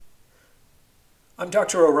I'm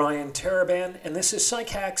Dr. Orion Taraban, and this is Psych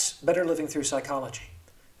Hacks, Better Living Through Psychology.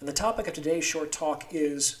 And the topic of today's short talk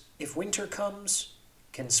is, if winter comes,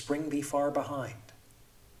 can spring be far behind?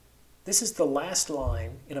 This is the last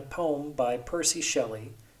line in a poem by Percy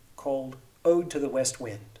Shelley called Ode to the West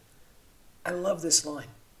Wind. I love this line.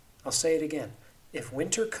 I'll say it again. If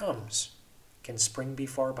winter comes, can spring be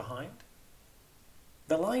far behind?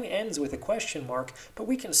 The line ends with a question mark, but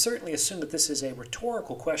we can certainly assume that this is a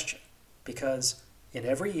rhetorical question, because in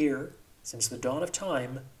every year, since the dawn of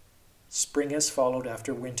time, spring has followed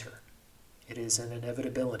after winter. It is an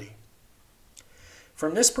inevitability.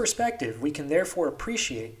 From this perspective, we can therefore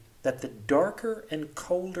appreciate that the darker and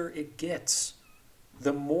colder it gets,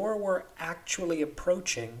 the more we're actually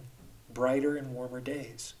approaching brighter and warmer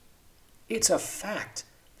days. It's a fact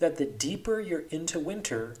that the deeper you're into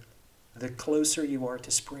winter, the closer you are to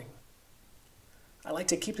spring. I like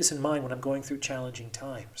to keep this in mind when I'm going through challenging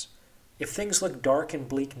times. If things look dark and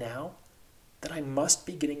bleak now, then I must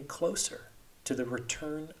be getting closer to the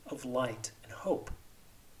return of light and hope.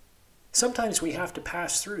 Sometimes we have to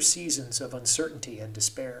pass through seasons of uncertainty and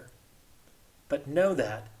despair. But know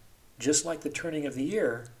that, just like the turning of the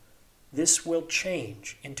year, this will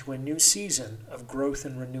change into a new season of growth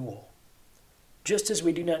and renewal. Just as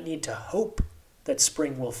we do not need to hope that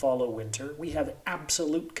spring will follow winter, we have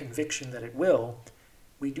absolute conviction that it will.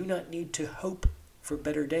 We do not need to hope for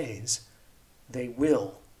better days. They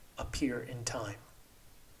will appear in time.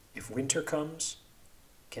 If winter comes,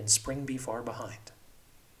 can spring be far behind?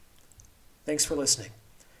 Thanks for listening.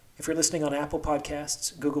 If you're listening on Apple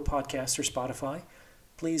Podcasts, Google Podcasts, or Spotify,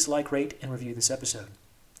 please like, rate, and review this episode.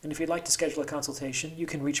 And if you'd like to schedule a consultation, you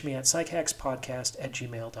can reach me at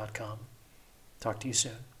psychhackspodcast@gmail.com. Talk to you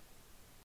soon.